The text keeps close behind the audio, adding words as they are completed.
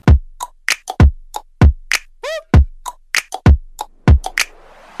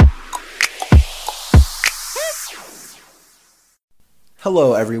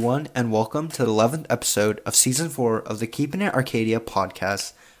Hello, everyone, and welcome to the 11th episode of Season 4 of the Keeping It Arcadia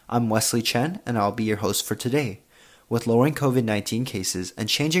podcast. I'm Wesley Chen, and I'll be your host for today. With lowering COVID-19 cases and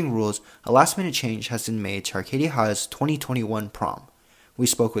changing rules, a last-minute change has been made to Arcadia High's 2021 prom. We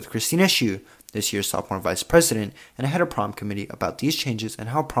spoke with Christina Xu, this year's sophomore vice president, and head of prom committee about these changes and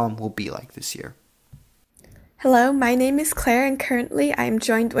how prom will be like this year. Hello, my name is Claire, and currently I am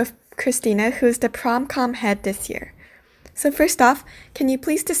joined with Christina, who is the prom com head this year. So first off, can you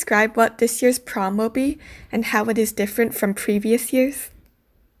please describe what this year's prom will be and how it is different from previous years?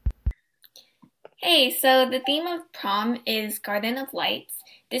 Hey, so the theme of prom is Garden of Lights.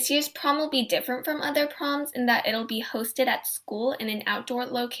 This year's prom will be different from other proms in that it'll be hosted at school in an outdoor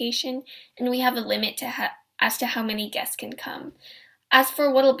location, and we have a limit as to how many guests can come. As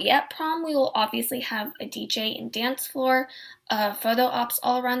for what'll be at prom, we will obviously have a DJ and dance floor, photo ops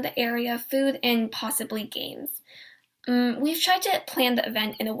all around the area, food, and possibly games. We've tried to plan the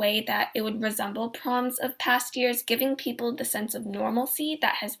event in a way that it would resemble proms of past years, giving people the sense of normalcy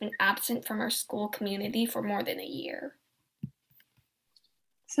that has been absent from our school community for more than a year.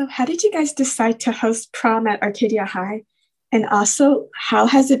 So how did you guys decide to host prom at Arcadia High? And also, how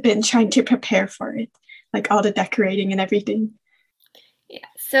has it been trying to prepare for it? Like all the decorating and everything? Yeah,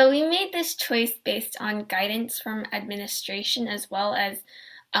 so we made this choice based on guidance from administration as well as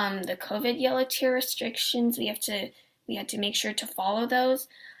the COVID yellow tier restrictions. We had to make sure to follow those.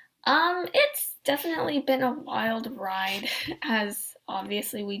 It's definitely been a wild ride, as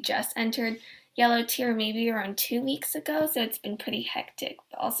obviously we just entered yellow tier maybe around 2 weeks ago, so it's been pretty hectic,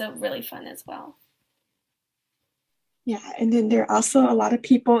 but also really fun as well. Yeah, and then there are also a lot of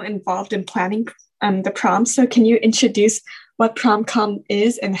people involved in planning the prom. So can you introduce what prom com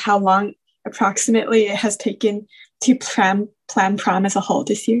is and how long approximately it has taken to plan prom as a whole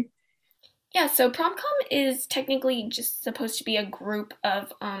this year? Yeah, so Promcom is technically just supposed to be a group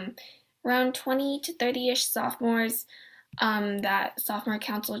of around 20 to 30-ish sophomores that sophomore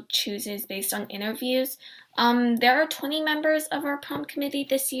council chooses based on interviews. There are 20 members of our prom committee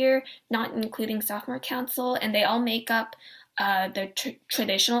this year, not including sophomore council, and they all make up the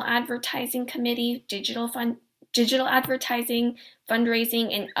traditional advertising committee, digital advertising,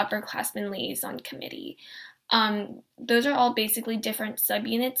 fundraising, and upperclassmen liaison committee. Those are all basically different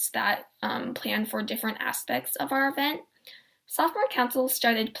subunits that plan for different aspects of our event. Sophomore Council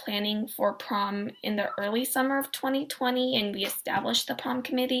started planning for prom in the early summer of 2020, and we established the prom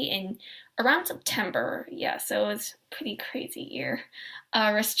committee in around September. Yeah, so it was a pretty crazy year.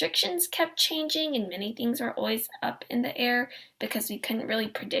 Restrictions kept changing, and many things were always up in the air because we couldn't really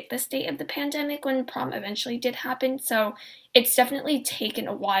predict the state of the pandemic when prom eventually did happen. So it's definitely taken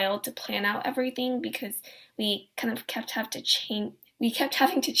a while to plan out everything because we kind of kept having to change. We kept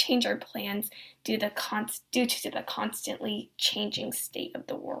having to change our plans due to the constantly changing state of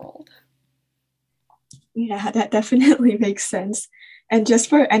the world. Yeah, that definitely makes sense. And just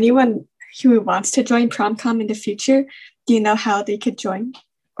for anyone who wants to join Promcom in the future, do you know how they could join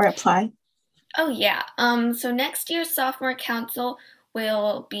or apply? Oh yeah. So next year's sophomore council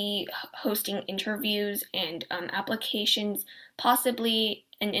will be hosting interviews and applications, possibly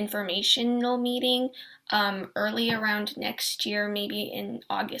an informational meeting early around next year, maybe in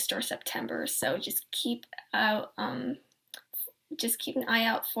August or September. So just keep an eye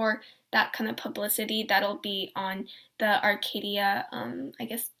out for that kind of publicity. That'll be on the Arcadia, I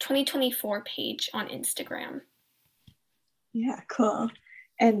guess, 2024 page on Instagram. Yeah, cool.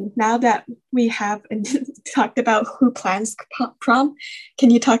 And now that we have talked about who plans prom, can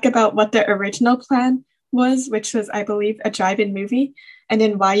you talk about what the original plan was, which was, I believe, a drive-in movie, and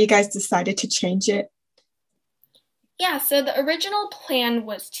then why you guys decided to change it? Yeah, so the original plan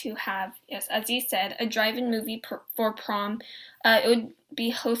was to have, yes, as you said, a drive-in movie for prom. It would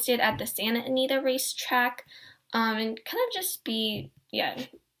be hosted at the Santa Anita racetrack, and kind of just be, yeah,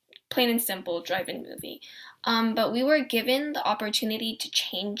 plain and simple drive-in movie. But we were given the opportunity to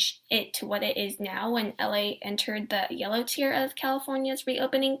change it to what it is now when LA entered the yellow tier of California's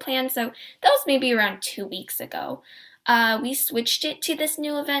reopening plan. So that was maybe around 2 weeks ago. We switched it to this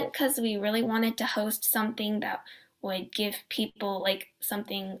new event because we really wanted to host something that would give people like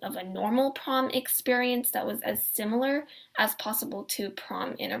something of a normal prom experience that was as similar as possible to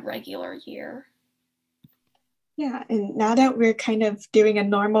prom in a regular year. Yeah, and now that we're kind of doing a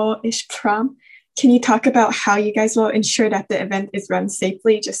normal-ish prom, can you talk about how you guys will ensure that the event is run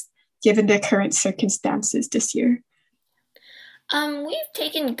safely, just given the current circumstances this year? We've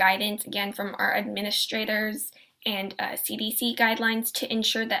taken guidance again from our administrators and CDC guidelines to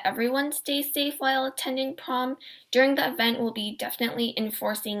ensure that everyone stays safe while attending prom. During the event, we'll be definitely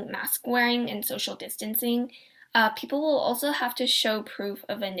enforcing mask wearing and social distancing. People will also have to show proof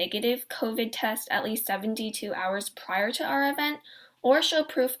of a negative COVID test at least 72 hours prior to our event, or show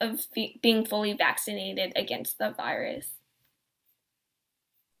proof of being fully vaccinated against the virus.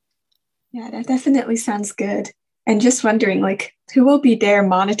 Yeah, that definitely sounds good. And just wondering, like, who will be there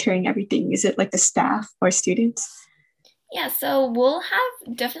monitoring everything? Is it like the staff or students? Yeah, so we'll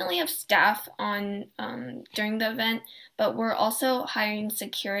definitely have staff on during the event, but we're also hiring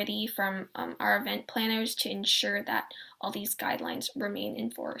security from our event planners to ensure that all these guidelines remain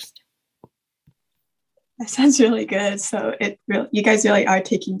enforced. That sounds really good. So you guys really are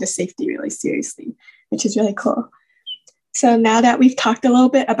taking the safety really seriously, which is really cool. So now that we've talked a little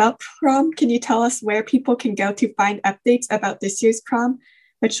bit about prom, can you tell us where people can go to find updates about this year's prom,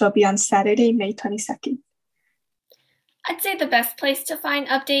 which will be on Saturday, May 22nd? I'd say the best place to find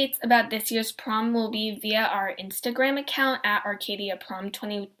updates about this year's prom will be via our Instagram account at Arcadia Prom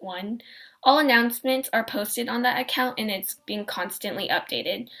 21. All announcements are posted on that account and it's being constantly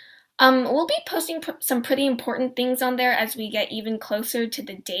updated. We'll be posting some pretty important things on there as we get even closer to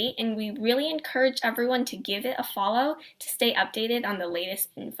the date, and we really encourage everyone to give it a follow to stay updated on the latest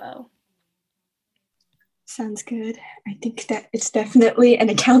info. Sounds good. I think that it's definitely an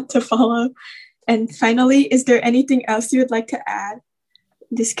account to follow. And finally, is there anything else you would like to add?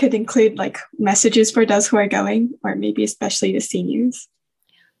 This could include like messages for those who are going, or maybe especially the seniors.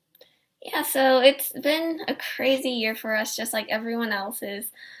 Yeah, so it's been a crazy year for us, just like everyone else's.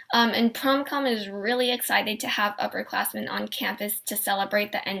 And PromCom is really excited to have upperclassmen on campus to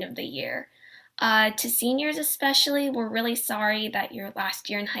celebrate the end of the year. To seniors especially, we're really sorry that your last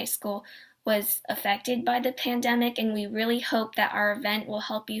year in high school was affected by the pandemic, and we really hope that our event will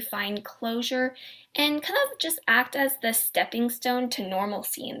help you find closure and kind of just act as the stepping stone to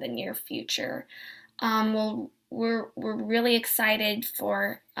normalcy in the near future. We're really excited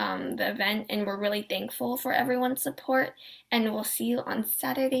for the event, and we're really thankful for everyone's support, and we'll see you on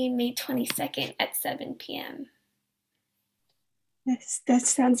Saturday, May 22nd at 7 p.m. Yes, that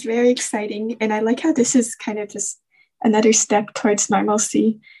sounds very exciting. And I like how this is kind of just another step towards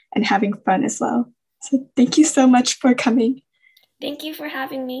normalcy and having fun as well. So thank you so much for coming. Thank you for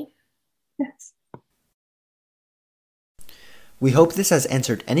having me. Yes. We hope this has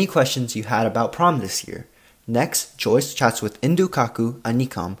answered any questions you had about prom this year. Next, Joyce chats with Indukaku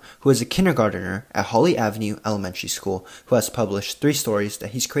Anikam, who is a kindergartner at Holly Avenue Elementary School, who has published 3 stories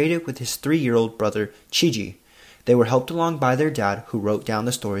that he's created with his 3-year-old brother, Chiji. They were helped along by their dad, who wrote down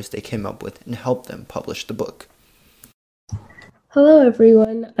the stories they came up with and helped them publish the book. Hello,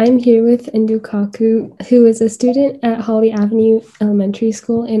 everyone. I'm here with Indukaku, who is a student at Holly Avenue Elementary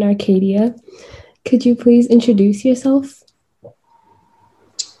School in Arcadia. Could you please introduce yourself?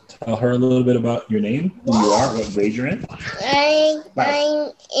 Tell her a little bit about your name, who you are, what grade you're in. I'm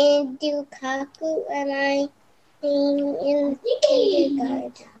Indukaku, and I'm in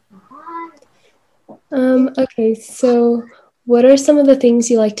kindergarten. Okay, so what are some of the things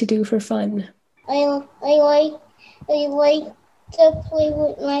you like to do for fun? I like to play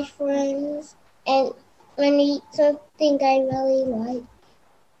with my friends and eat something I really like.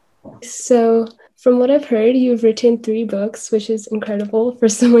 So, from what I've heard, you've written 3 books, which is incredible for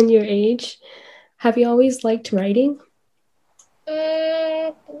someone your age. Have you always liked writing?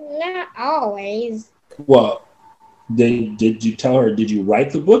 Not always. Well, did you tell her, did you write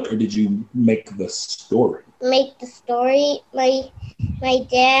the book or did you make the story? Make the story. My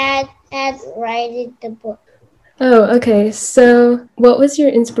dad has written the book. Oh, okay. So, what was your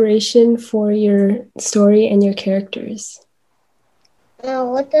inspiration for your story and your characters?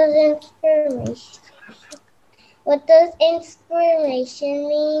 What does inspiration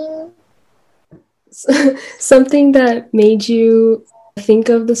mean? Something that made you think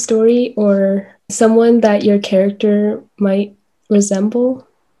of the story, or someone that your character might resemble?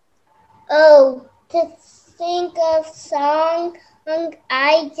 Oh, to think of song,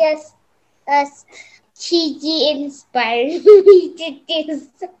 I just Chiji inspired me to do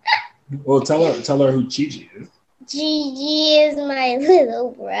so. Well, tell her who Chiji is. Chiji is my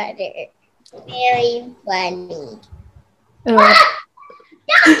little brother. Very funny. Oh.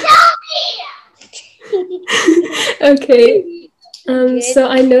 Don't tell me! Okay. So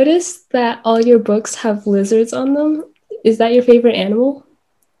I noticed that all your books have lizards on them. Is that your favorite animal?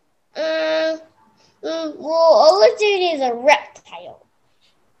 Well, a lizard is a reptile.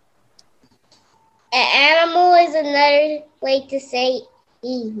 An animal is another way to say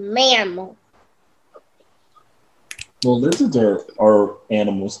a mammal. Well, lizards are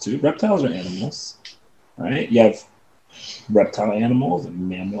animals too. Reptiles are animals, right? You have reptile animals and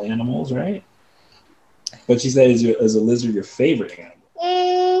mammal animals, right? But she said, is a lizard your favorite animal?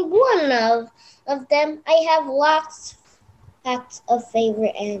 One of of them. I have lots of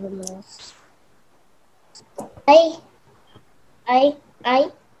favorite animals.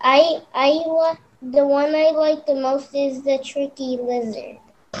 The one I like the most is the tricky lizard.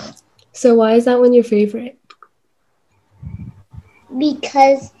 So why is that one your favorite?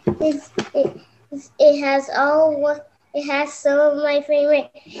 Because it has some of my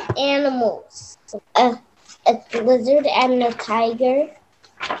favorite animals. A lizard and a tiger.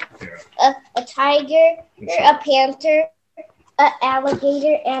 A tiger, a panther, an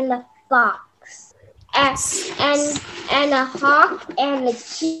alligator, and a fox. And a hawk and a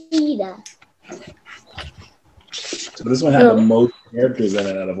cheetah. So this one had the most characters in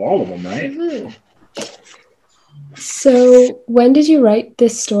it out of all of them, right? Mm-hmm. So when did you write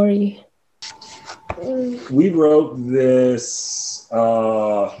this story? We wrote this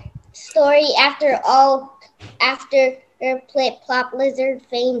story after Plip Plop Lizard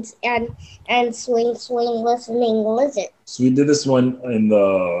faints and Swing Swing Listening Lizard. So we did this one in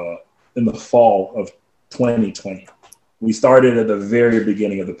the fall of 2020. We started at the very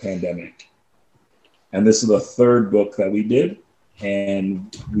beginning of the pandemic. And this is the third book that we did.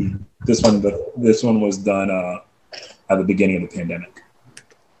 And this one was done at the beginning of the pandemic.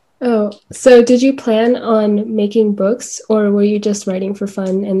 Oh, so did you plan on making books, or were you just writing for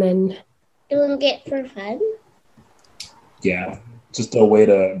fun and then... Doing it for fun? Yeah, just a way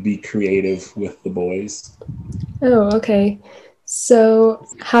to be creative with the boys. Oh, okay. So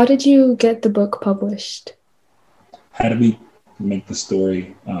how did you get the book published? How did we make the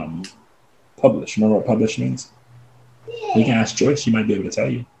story published? Remember what publish means? Yeah. We can ask Joyce. She might be able to tell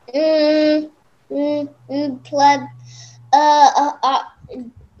you.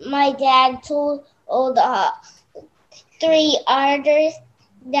 My dad told the 3 artists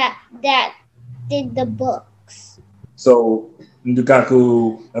that did the books. So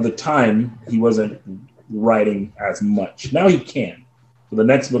Ndukaku, at the time, he wasn't writing as much. Now he can. For the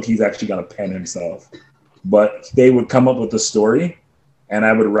next book, he's actually going to pen himself. But they would come up with the story, and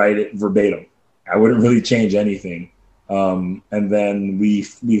I would write it verbatim. I wouldn't really change anything. And then we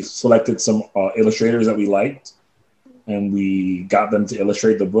selected some illustrators that we liked, and we got them to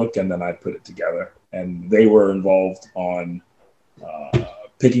illustrate the book, and then I put it together. And they were involved on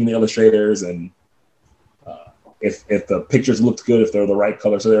picking the illustrators and if the pictures looked good, if they're the right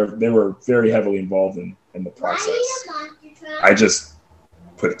color. So they were very heavily involved in the process. I just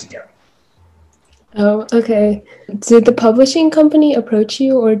put it together. Oh, okay. Did the publishing company approach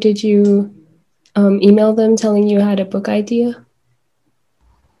you, or did you email them telling you had a book idea?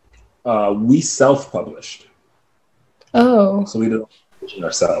 We self-published. Oh. So we did it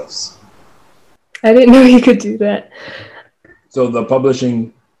ourselves. I didn't know you could do that. So the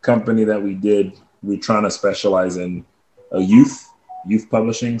publishing company that we did, we're trying to specialize in youth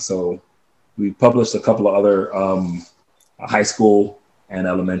publishing. So we published a couple of other high school and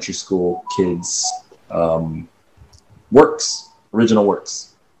elementary school kids' original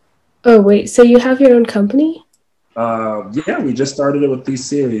works. Oh, wait. So you have your own company? Yeah, we just started it with these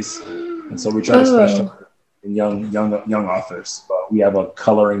series. And so we try to specialize in young authors. But we have a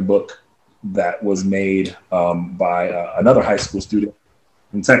coloring book that was made by another high school student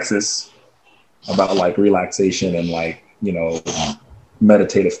in Texas about like relaxation and like,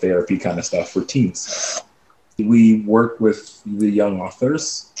 meditative therapy kind of stuff for teens. We work with the young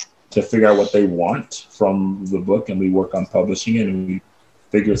authors to figure out what they want from the book, and we work on publishing it, and we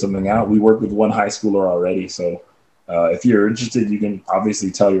figure something out. We work with one high schooler already. So if you're interested, you can obviously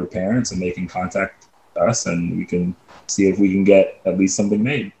tell your parents and they can contact us and we can see if we can get at least something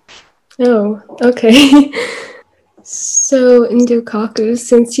made. Oh, okay. So, Ndukaku,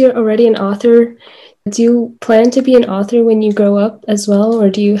 since you're already an author, do you plan to be an author when you grow up as well, or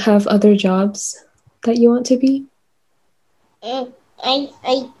do you have other jobs that you want to be? I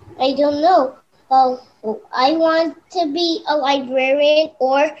don't know. I want to be a librarian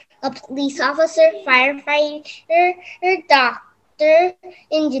or a police officer, firefighter, or doctor,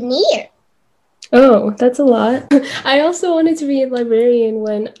 engineer. Oh, that's a lot. I also wanted to be a librarian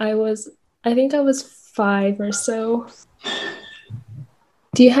when I think I was 5 or so.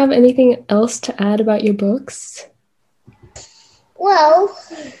 Do you have anything else to add about your books? Well,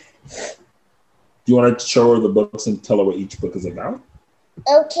 do you want to show her the books and tell her what each book is about?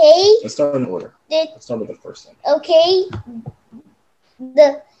 Okay. Let's start in order. Let's start with the first one. Okay.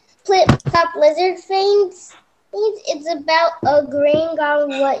 The Plip Plop Lizard faints. It's about a green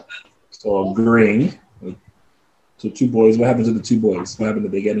gone white. So a green. So 2 boys. What happened to the 2 boys? What happened?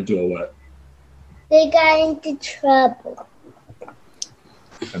 Did they get into a what? They got into trouble.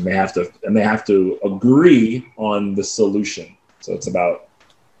 And they have to agree on the solution. So it's about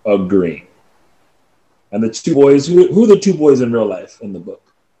agreeing. And the two boys, who are the two boys in real life in the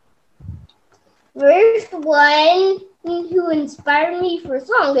book? First one who inspired me for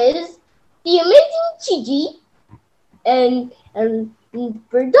song is the amazing Chi-Chi, and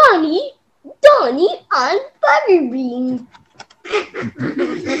for Donnie on Butterbean.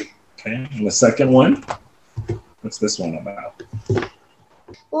 Okay, and the second one, what's this one about?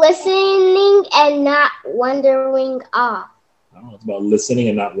 Listening and not wandering off. Oh, it's about listening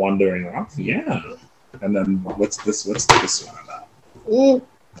and not wandering off. Yeah. And then what's this one about?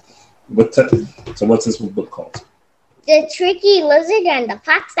 So what's this book called? The Tricky Lizard and the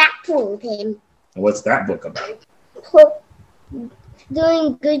Fox That Fooled Him. And what's that book about?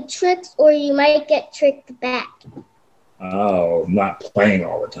 Doing good tricks, or you might get tricked back. Oh, not playing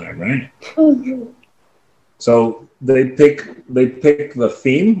all the time, right? Mm-hmm. So they pick the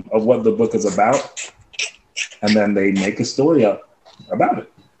theme of what the book is about, and then they make a story up about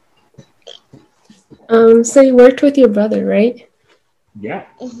it. So you worked with your brother, right? Yeah.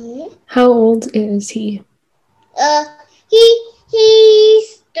 Mm-hmm. How old is he?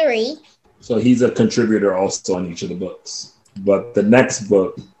 He's 3. So he's a contributor also on each of the books. But the next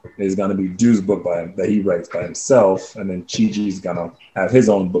book is going to be Dude's book that he writes by himself, and then Chi-Chi's going to have his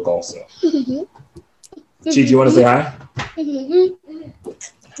own book also. Chi-Chi, you want to say hi?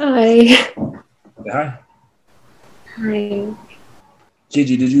 Hi. Say hi. Hi.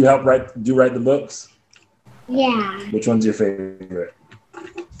 Chi-Chi, did you help write the books? Yeah, Which one's your favorite?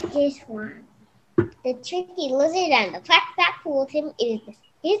 this one. The Tricky Lizard and the Fox That Fooled Him is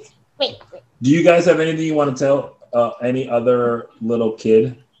his favorite. Do you guys have anything you want to tell any other little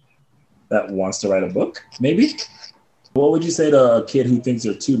kid that wants to write a book, maybe? What would you say to a kid who thinks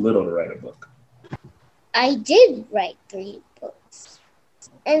they're too little to write a book? I did write 3 books.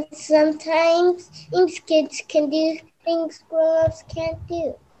 And sometimes kids can do things grown-ups can't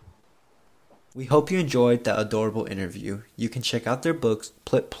do. We hope you enjoyed that adorable interview. You can check out their books,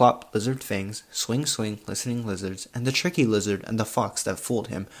 Plip Plop Lizard Fangs, Swing Swing Listening Lizards, and The Tricky Lizard and the Fox That Fooled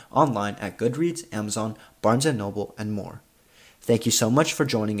Him online at Goodreads, Amazon, Barnes & Noble, and more. Thank you so much for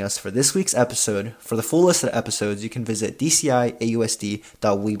joining us for this week's episode. For the full list of episodes, you can visit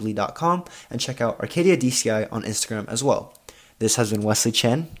dciausd.weebly.com and check out Arcadia DCI on Instagram as well. This has been Wesley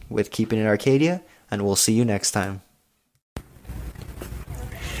Chen with Keeping It Arcadia, and we'll see you next time.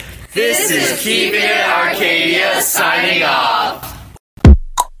 This is Keeping It Arcadia signing off.